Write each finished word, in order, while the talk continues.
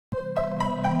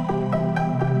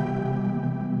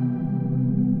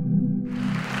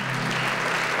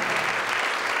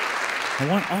I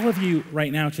want all of you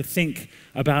right now to think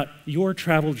about your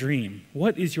travel dream.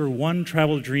 What is your one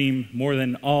travel dream more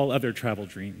than all other travel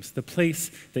dreams? The place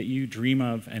that you dream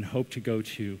of and hope to go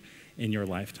to in your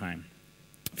lifetime.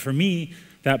 For me,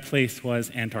 that place was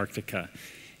Antarctica.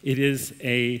 It is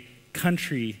a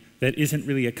country that isn't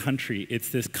really a country. It's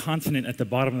this continent at the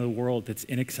bottom of the world that's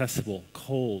inaccessible,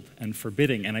 cold, and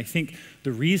forbidding. And I think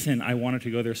the reason I wanted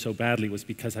to go there so badly was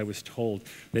because I was told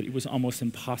that it was almost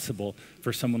impossible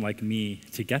for someone like me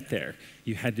to get there.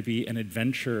 You had to be an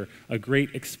adventurer, a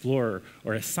great explorer,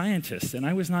 or a scientist. And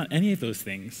I was not any of those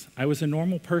things. I was a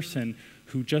normal person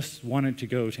who just wanted to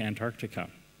go to Antarctica.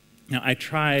 Now, I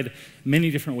tried many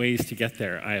different ways to get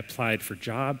there. I applied for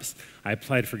jobs. I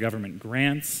applied for government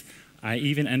grants. I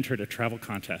even entered a travel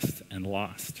contest and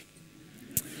lost.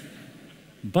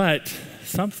 But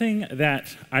something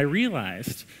that I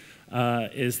realized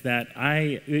is that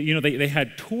they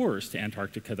had tours to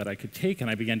Antarctica that I could take,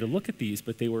 and I began to look at these,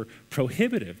 but they were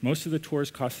prohibitive. Most of the tours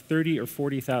cost $30,000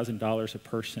 or $40,000 a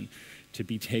person to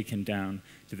be taken down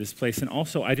to this place. And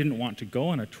also, I didn't want to go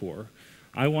on a tour.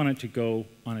 I wanted to go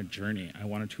on a journey. I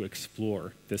wanted to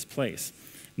explore this place.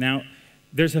 Now,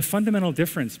 there's a fundamental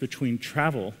difference between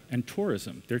travel and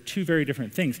tourism. They're two very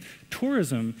different things.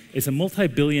 Tourism is a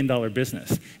multi-billion-dollar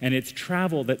business, and it's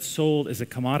travel that's sold as a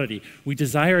commodity. We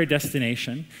desire a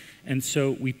destination, and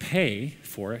so we pay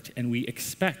for it, and we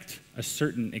expect a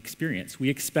certain experience. We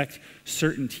expect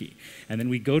certainty, and then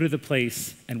we go to the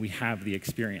place, and we have the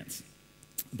experience.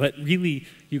 But really,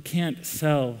 you can't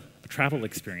sell a travel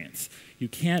experience. You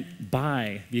can't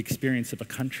buy the experience of a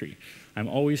country. I'm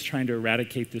always trying to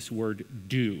eradicate this word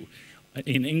do.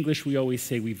 In English, we always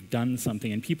say we've done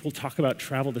something, and people talk about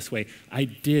travel this way. I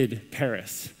did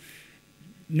Paris.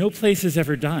 No place is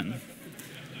ever done.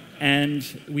 And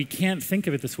we can't think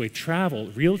of it this way.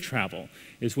 Travel, real travel,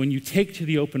 is when you take to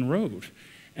the open road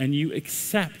and you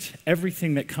accept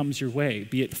everything that comes your way,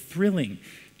 be it thrilling,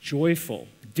 joyful,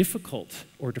 difficult,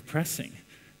 or depressing.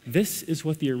 This is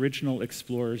what the original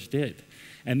explorers did.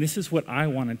 And this is what I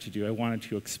wanted to do. I wanted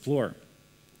to explore.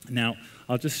 Now,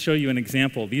 I'll just show you an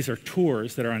example. These are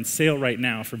tours that are on sale right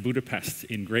now for Budapest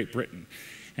in Great Britain.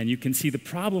 And you can see the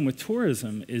problem with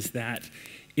tourism is that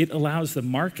it allows the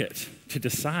market to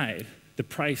decide the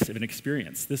price of an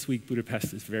experience. This week,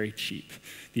 Budapest is very cheap.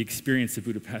 The experience of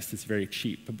Budapest is very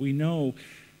cheap. But we know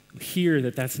here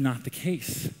that that's not the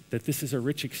case, that this is a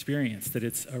rich experience, that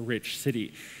it's a rich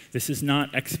city. This is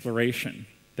not exploration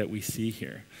that we see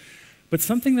here. But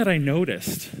something that I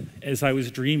noticed as I was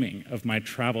dreaming of my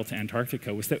travel to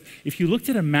Antarctica was that if you looked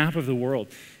at a map of the world,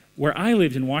 where I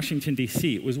lived in Washington,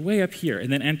 D.C., it was way up here,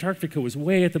 and then Antarctica was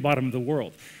way at the bottom of the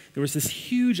world. There was this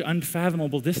huge,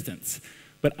 unfathomable distance.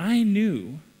 But I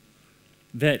knew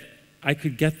that I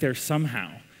could get there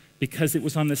somehow because it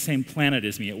was on the same planet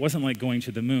as me. It wasn't like going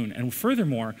to the moon. And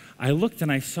furthermore, I looked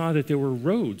and I saw that there were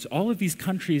roads. All of these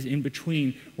countries in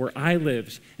between where I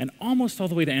lived and almost all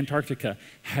the way to Antarctica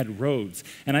had roads.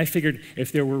 And I figured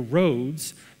if there were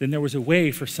roads, then there was a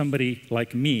way for somebody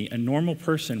like me, a normal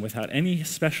person without any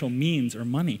special means or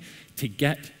money, to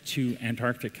get to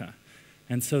Antarctica.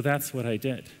 And so that's what I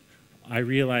did. I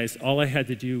realized all I had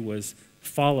to do was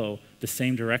follow the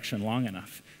same direction long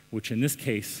enough, which in this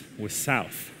case was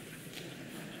south.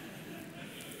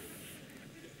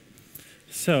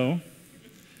 So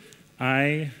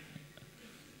I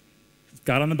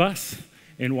got on the bus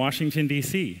in Washington,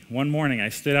 D.C. One morning, I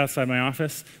stood outside my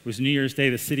office. It was New Year's Day.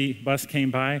 The city bus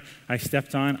came by. I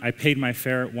stepped on. I paid my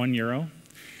fare at €1.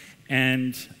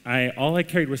 And all I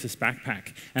carried was this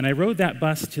backpack. And I rode that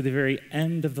bus to the very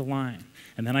end of the line.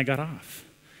 And then I got off.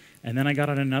 And then I got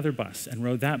on another bus and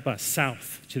rode that bus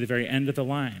south to the very end of the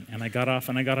line. And I got off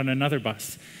and I got on another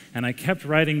bus. And I kept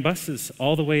riding buses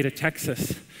all the way to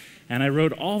Texas. And I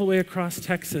rode all the way across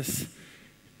Texas.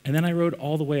 And then I rode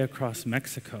all the way across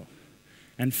Mexico.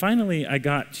 And finally, I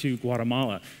got to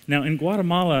Guatemala. Now, in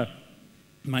Guatemala,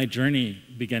 my journey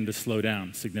began to slow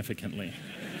down significantly.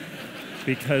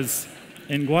 Because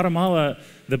in Guatemala,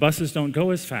 the buses don't go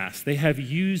as fast. They have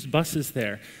used buses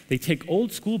there. They take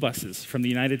old school buses from the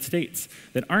United States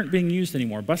that aren't being used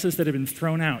anymore, buses that have been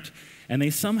thrown out, and they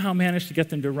somehow manage to get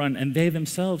them to run, and they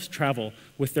themselves travel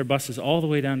with their buses all the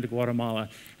way down to Guatemala,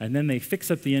 and then they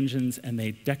fix up the engines and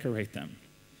they decorate them.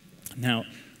 Now,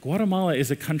 Guatemala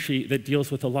is a country that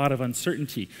deals with a lot of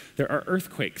uncertainty. There are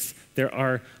earthquakes, there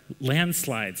are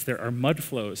landslides, there are mud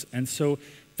flows, and so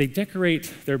they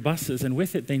decorate their buses, and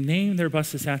with it, they name their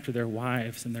buses after their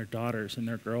wives and their daughters and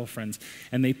their girlfriends,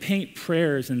 and they paint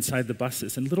prayers inside the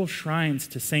buses and little shrines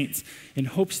to saints in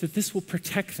hopes that this will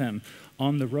protect them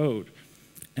on the road.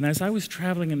 And as I was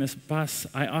traveling in this bus,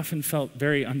 I often felt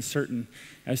very uncertain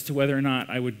as to whether or not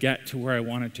I would get to where I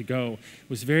wanted to go. It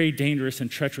was very dangerous and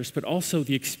treacherous, but also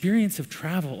the experience of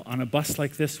travel on a bus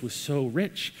like this was so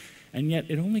rich, and yet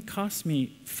it only cost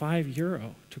me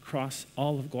 €5 to cross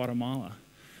all of Guatemala.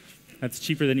 That's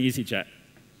cheaper than EasyJet.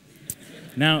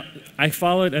 Now, I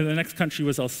followed, and the next country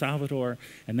was El Salvador,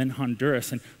 and then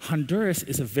Honduras. And Honduras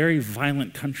is a very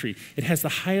violent country. It has the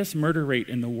highest murder rate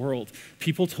in the world.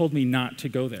 People told me not to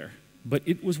go there. But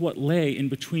it was what lay in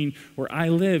between where I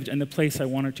lived and the place I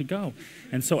wanted to go.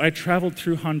 And so I traveled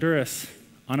through Honduras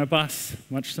on a bus,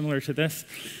 much similar to this.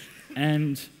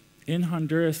 And in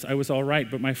Honduras, I was all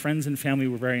right, but my friends and family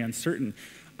were very uncertain.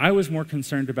 I was more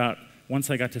concerned about, once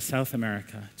I got to South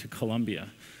America, to Colombia.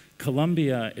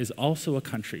 Colombia is also a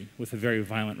country with a very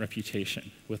violent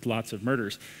reputation, with lots of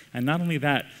murders. And not only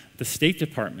that, the State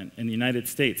Department in the United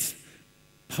States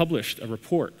published a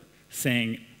report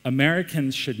saying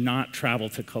Americans should not travel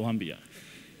to Colombia.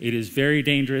 It is very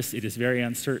dangerous, it is very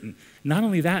uncertain. Not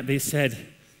only that, they said,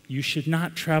 you should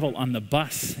not travel on the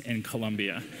bus in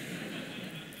Colombia.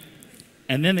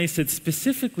 And then they said,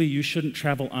 specifically, you shouldn't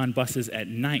travel on buses at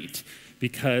night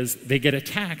because they get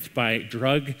attacked by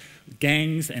drug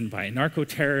gangs and by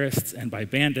narco-terrorists and by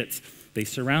bandits. They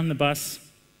surround the bus.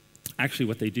 Actually,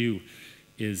 what they do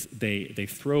is they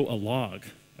throw a log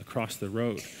across the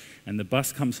road, and the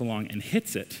bus comes along and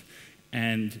hits it,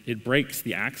 and it breaks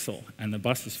the axle, and the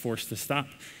bus is forced to stop,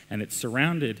 and it's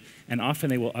surrounded, and often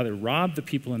they will either rob the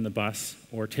people in the bus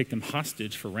or take them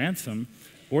hostage for ransom,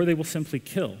 or they will simply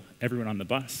kill everyone on the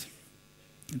bus.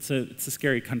 It's a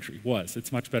scary country, was.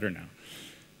 It's much better now.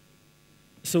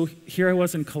 So here I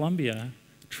was in Colombia,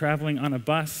 traveling on a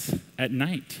bus at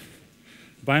night,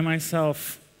 by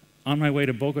myself, on my way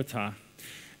to Bogota,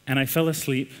 and I fell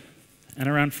asleep, and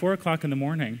around 4 o'clock in the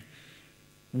morning,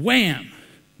 wham,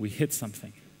 we hit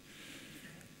something.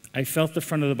 I felt the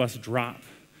front of the bus drop,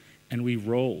 and we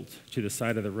rolled to the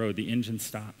side of the road. The engine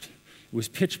stopped. It was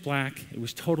pitch black. It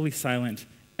was totally silent.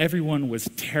 Everyone was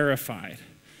terrified.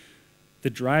 The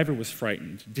driver was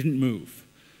frightened, didn't move.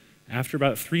 After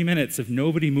about 3 minutes of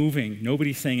nobody moving,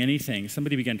 nobody saying anything,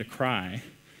 somebody began to cry,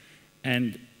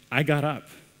 and I got up,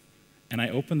 and I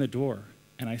opened the door,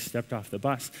 and I stepped off the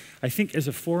bus. I think as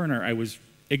a foreigner, I was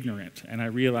ignorant, and I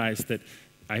realized that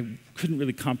I couldn't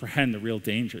really comprehend the real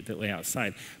danger that lay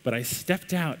outside. But I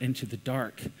stepped out into the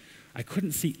dark. I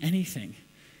couldn't see anything,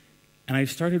 and I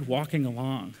started walking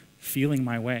along, feeling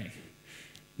my way.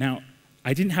 Now,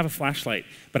 I didn't have a flashlight,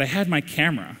 but I had my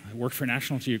camera. I worked for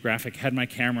National Geographic, had my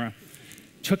camera,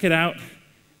 took it out,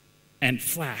 and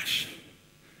flash,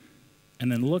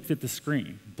 and then looked at the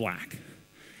screen, black.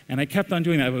 And I kept on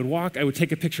doing that. I would walk, I would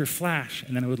take a picture, flash,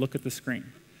 and then I would look at the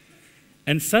screen.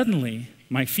 And suddenly,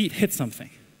 my feet hit something.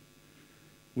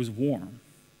 It was warm.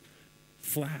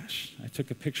 Flash. I took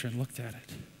a picture and looked at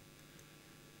it.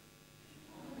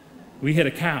 We hit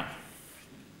a cow.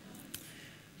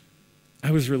 I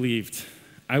was relieved.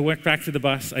 I went back to the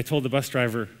bus. I told the bus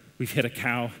driver, we've hit a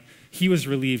cow. He was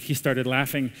relieved. He started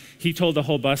laughing. He told the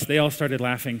whole bus. They all started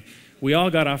laughing. We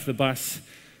all got off the bus.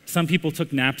 Some people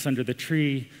took naps under the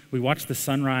tree. We watched the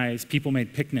sunrise. People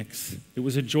made picnics. It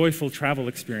was a joyful travel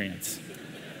experience.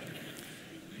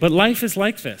 But life is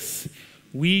like this.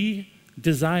 We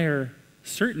desire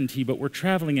certainty, but we're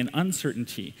traveling in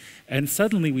uncertainty. And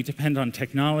suddenly we depend on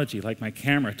technology, like my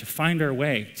camera, to find our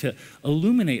way, to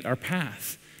illuminate our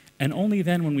path. And only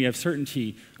then, when we have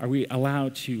certainty, are we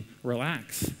allowed to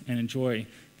relax and enjoy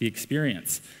the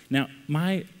experience. Now,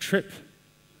 my trip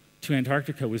to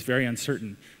Antarctica was very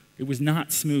uncertain. It was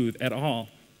not smooth at all.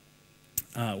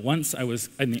 Once I was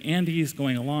in the Andes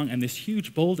going along, and this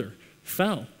huge boulder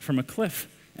fell from a cliff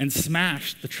and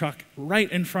smashed the truck right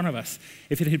in front of us.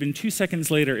 If it had been 2 seconds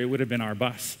later, it would have been our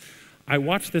bus. I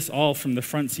watched this all from the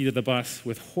front seat of the bus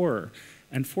with horror,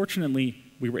 and fortunately,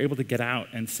 we were able to get out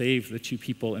and save the 2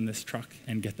 people in this truck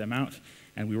and get them out,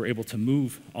 and we were able to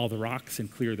move all the rocks and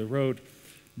clear the road.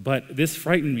 But this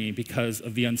frightened me because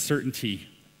of the uncertainty.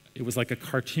 It was like a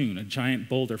cartoon, a giant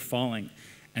boulder falling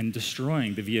and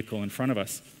destroying the vehicle in front of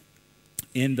us.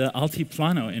 In the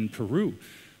Altiplano in Peru,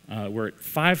 we're at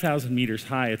 5,000 meters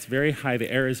high. It's very high. The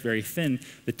air is very thin.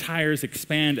 The tires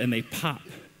expand and they pop.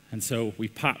 And so we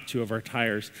popped 2 of our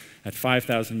tires at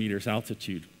 5,000 meters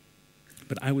altitude.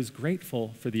 But I was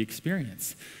grateful for the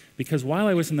experience because while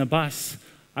I was in the bus,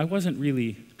 I wasn't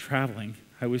really traveling.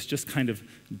 I was just kind of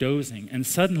dozing. And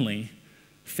suddenly,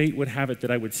 fate would have it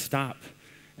that I would stop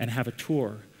and have a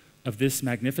tour of this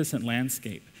magnificent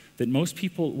landscape that most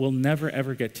people will never,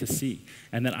 ever get to see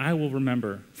and that I will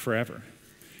remember forever.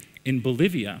 In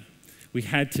Bolivia, we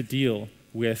had to deal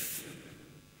with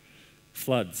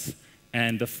floods.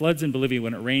 And the floods in Bolivia,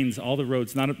 when it rains, all the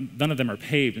roads, none of them are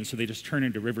paved, and so they just turn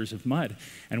into rivers of mud.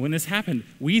 And when this happened,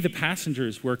 we, the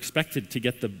passengers, were expected to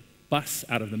get the bus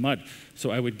out of the mud.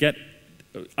 So I would get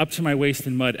up to my waist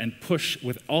in mud and push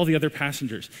with all the other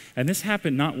passengers. And this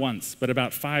happened not once, but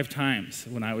about 5 times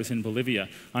when I was in Bolivia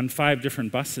on 5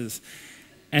 different buses.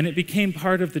 And it became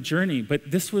part of the journey,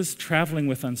 but this was traveling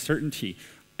with uncertainty.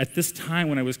 At this time,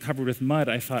 when I was covered with mud,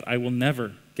 I thought, I will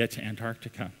never get to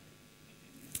Antarctica.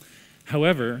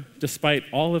 However, despite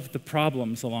all of the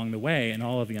problems along the way and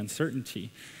all of the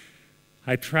uncertainty,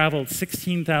 I traveled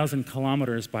 16,000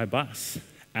 kilometers by bus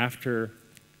after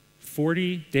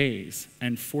 40 days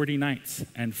and 40 nights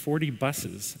and 40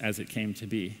 buses, as it came to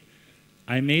be.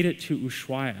 I made it to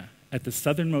Ushuaia at the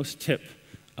southernmost tip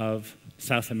of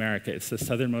South America. It's the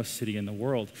southernmost city in the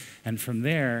world. And from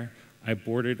there, I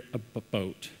boarded a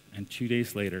boat, and 2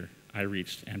 days later, I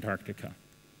reached Antarctica.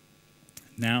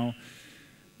 Now,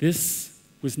 this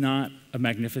was not a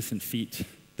magnificent feat.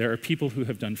 There are people who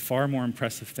have done far more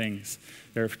impressive things.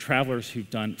 There are travelers who've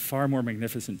done far more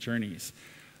magnificent journeys.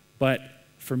 But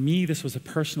for me, this was a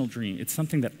personal dream. It's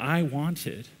something that I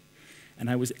wanted, and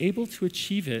I was able to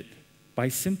achieve it by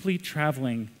simply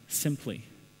traveling simply.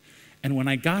 And when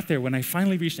I got there, when I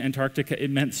finally reached Antarctica,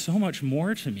 it meant so much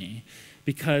more to me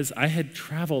because I had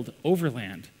traveled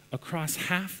overland across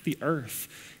half the earth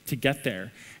to get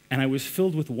there. And I was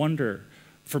filled with wonder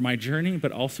for my journey,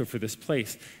 but also for this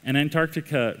place. And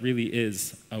Antarctica really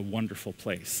is a wonderful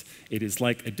place. It is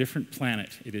like a different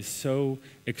planet. It is so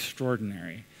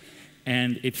extraordinary.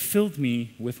 And it filled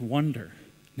me with wonder.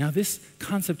 Now, this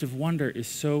concept of wonder is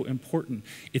so important.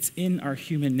 It's in our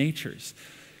human natures.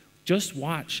 Just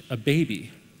watch a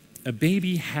baby. A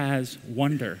baby has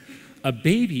wonder. A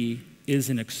baby is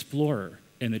an explorer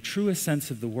in the truest sense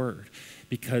of the word,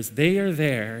 because they are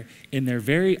there in their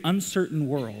very uncertain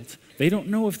world. They don't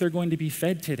know if they're going to be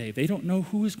fed today. They don't know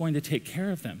who is going to take care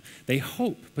of them. They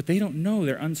hope, but they don't know.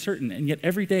 They're uncertain. And yet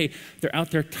every day they're out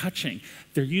there touching.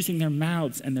 They're using their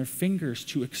mouths and their fingers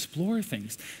to explore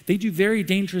things. They do very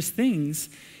dangerous things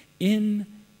in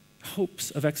hopes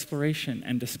of exploration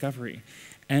and discovery.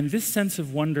 And this sense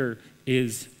of wonder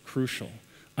is crucial.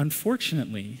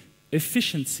 Unfortunately,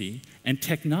 efficiency and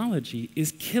technology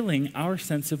is killing our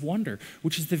sense of wonder,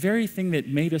 which is the very thing that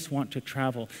made us want to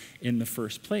travel in the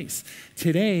first place.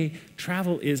 Today,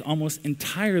 travel is almost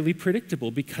entirely predictable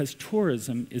because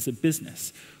tourism is a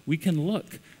business. We can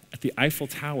look at the Eiffel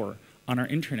Tower on our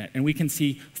internet, and we can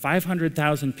see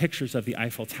 500,000 pictures of the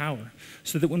Eiffel Tower,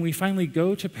 so that when we finally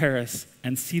go to Paris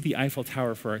and see the Eiffel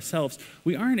Tower for ourselves,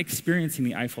 we aren't experiencing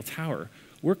the Eiffel Tower.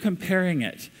 We're comparing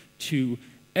it to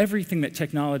everything that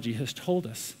technology has told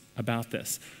us about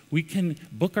this. We can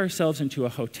book ourselves into a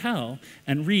hotel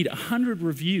and read 100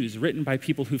 reviews written by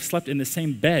people who've slept in the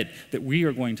same bed that we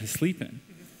are going to sleep in.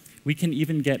 We can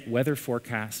even get weather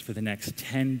forecasts for the next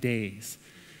 10 days.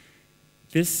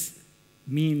 This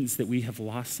means that we have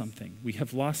lost something. We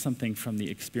have lost something from the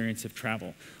experience of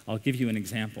travel. I'll give you an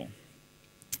example.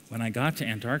 When I got to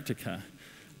Antarctica,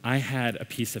 I had a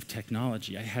piece of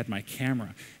technology. I had my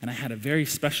camera, and I had a very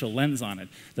special lens on it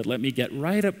that let me get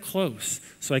right up close,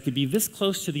 so I could be this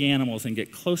close to the animals and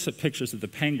get close-up pictures of the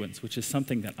penguins, which is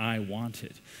something that I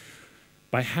wanted.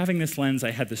 By having this lens, I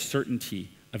had the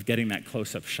certainty of getting that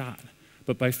close-up shot.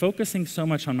 But by focusing so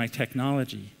much on my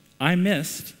technology, I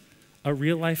missed a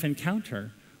real-life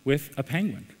encounter with a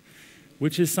penguin,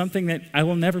 which is something that I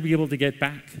will never be able to get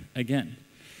back again.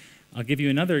 I'll give you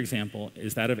another example,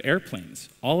 is that of airplanes.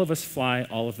 All of us fly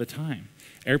all of the time.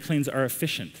 Airplanes are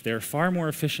efficient. They're far more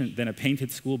efficient than a painted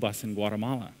school bus in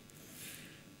Guatemala.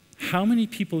 How many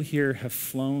people here have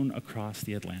flown across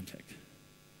the Atlantic?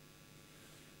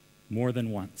 More than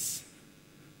once.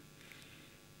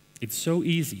 It's so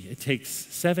easy. It takes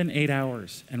 7-8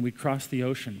 hours, and we cross the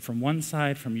ocean from one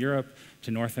side, from Europe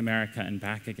to North America and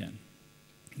back again.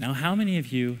 Now, how many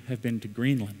of you have been to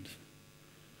Greenland?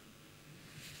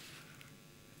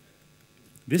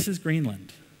 This is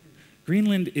Greenland.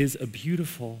 Greenland is a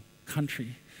beautiful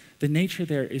country. The nature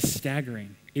there is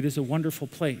staggering. It is a wonderful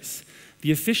place.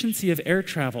 The efficiency of air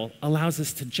travel allows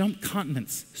us to jump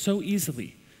continents so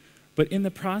easily. But in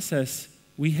the process,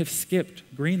 we have skipped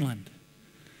Greenland.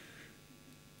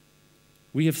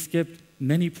 We have skipped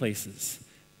many places.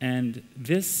 And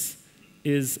this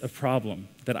is a problem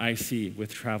that I see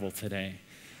with travel today.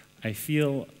 I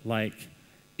feel like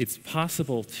it's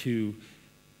possible to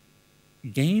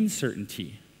gain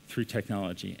certainty through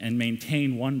technology and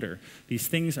maintain wonder. These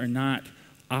things are not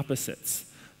opposites.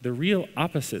 The real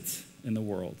opposites in the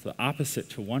world, the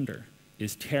opposite to wonder,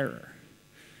 is terror.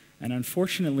 And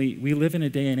unfortunately, we live in a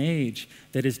day and age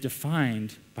that is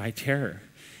defined by terror.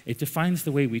 It defines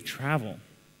the way we travel.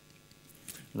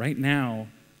 Right now,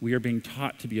 we are being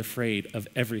taught to be afraid of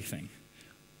everything.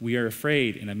 We are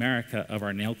afraid in America of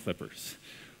our nail clippers.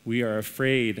 We are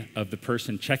afraid of the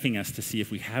person checking us to see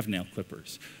if we have nail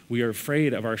clippers. We are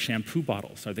afraid of our shampoo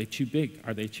bottles. Are they too big?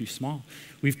 Are they too small?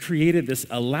 We've created this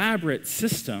elaborate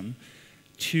system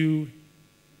to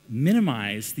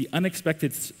minimize the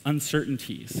unexpected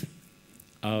uncertainties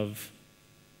of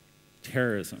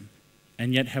terrorism.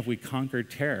 And yet, have we conquered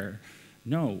terror?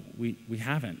 No, we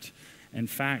haven't. In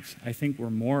fact, I think we're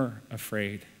more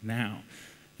afraid now.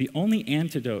 The only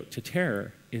antidote to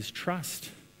terror is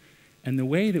trust. And the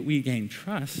way that we gain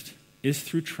trust is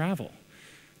through travel.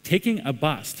 Taking a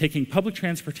bus, taking public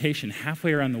transportation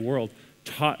halfway around the world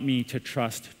taught me to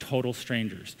trust total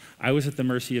strangers. I was at the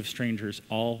mercy of strangers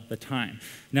all the time.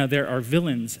 Now, there are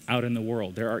villains out in the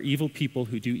world. There are evil people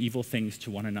who do evil things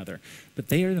to one another. But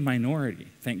they are the minority,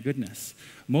 thank goodness.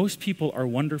 Most people are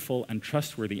wonderful and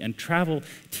trustworthy, and travel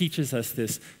teaches us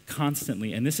this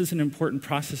constantly. And this is an important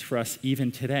process for us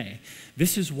even today.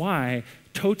 This is why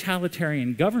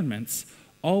totalitarian governments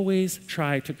always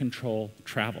try to control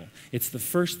travel. It's the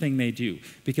first thing they do,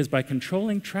 because by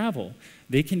controlling travel,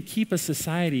 they can keep a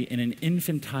society in an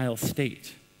infantile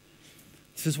state.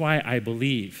 This is why I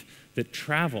believe that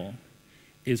travel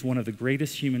is one of the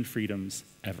greatest human freedoms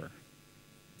ever.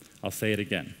 I'll say it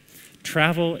again.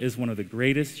 Travel is one of the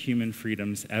greatest human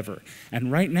freedoms ever.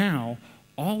 And right now,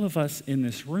 all of us in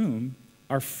this room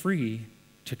are free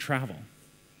to travel.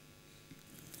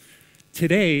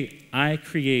 Today, I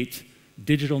create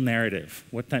digital narrative.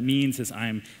 What that means is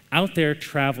I'm out there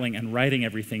traveling and writing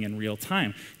everything in real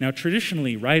time. Now,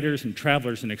 traditionally, writers and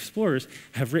travelers and explorers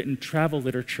have written travel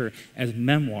literature as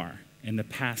memoir in the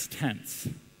past tense.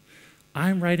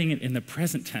 I'm writing it in the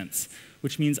present tense,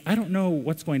 which means I don't know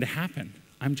what's going to happen.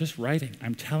 I'm just writing.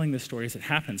 I'm telling the story as it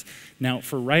happens. Now,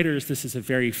 for writers, this is a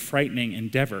very frightening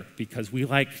endeavor because we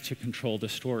like to control the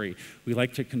story. We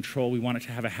like to control, we want it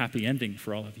to have a happy ending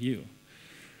for all of you.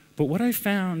 But what I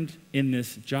found in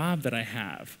this job that I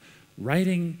have,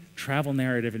 writing travel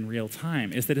narrative in real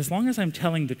time, is that as long as I'm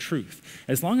telling the truth,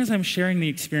 as long as I'm sharing the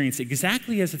experience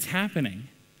exactly as it's happening,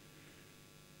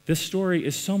 this story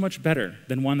is so much better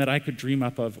than one that I could dream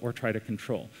up of or try to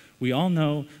control. We all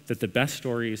know that the best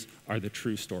stories are the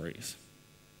true stories.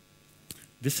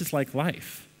 This is like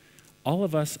life. All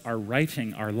of us are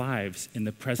writing our lives in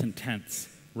the present tense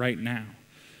right now.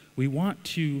 We want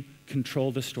to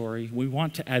control the story. We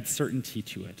want to add certainty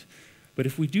to it. But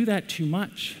if we do that too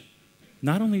much,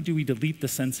 not only do we delete the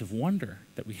sense of wonder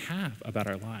that we have about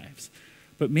our lives,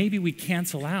 but maybe we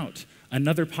cancel out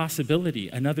another possibility,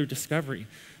 another discovery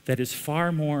that is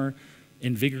far more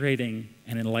invigorating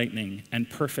and enlightening and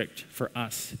perfect for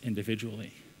us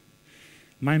individually.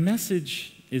 My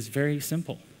message is very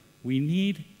simple. We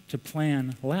need to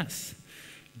plan less.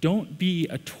 Don't be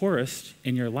a tourist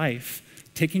in your life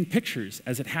taking pictures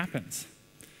as it happens.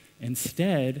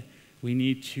 Instead, we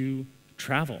need to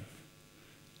travel.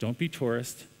 Don't be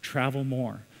tourists, travel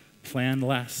more, plan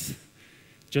less.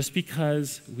 Just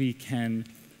because we can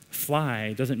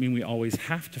fly doesn't mean we always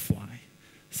have to fly.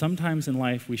 Sometimes in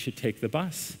life we should take the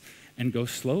bus and go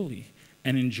slowly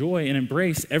and enjoy and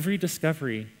embrace every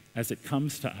discovery as it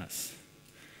comes to us.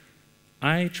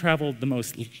 I traveled the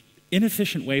most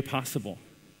inefficient way possible,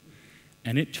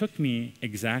 and it took me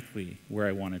exactly where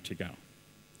I wanted to go.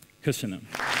 Köszönöm.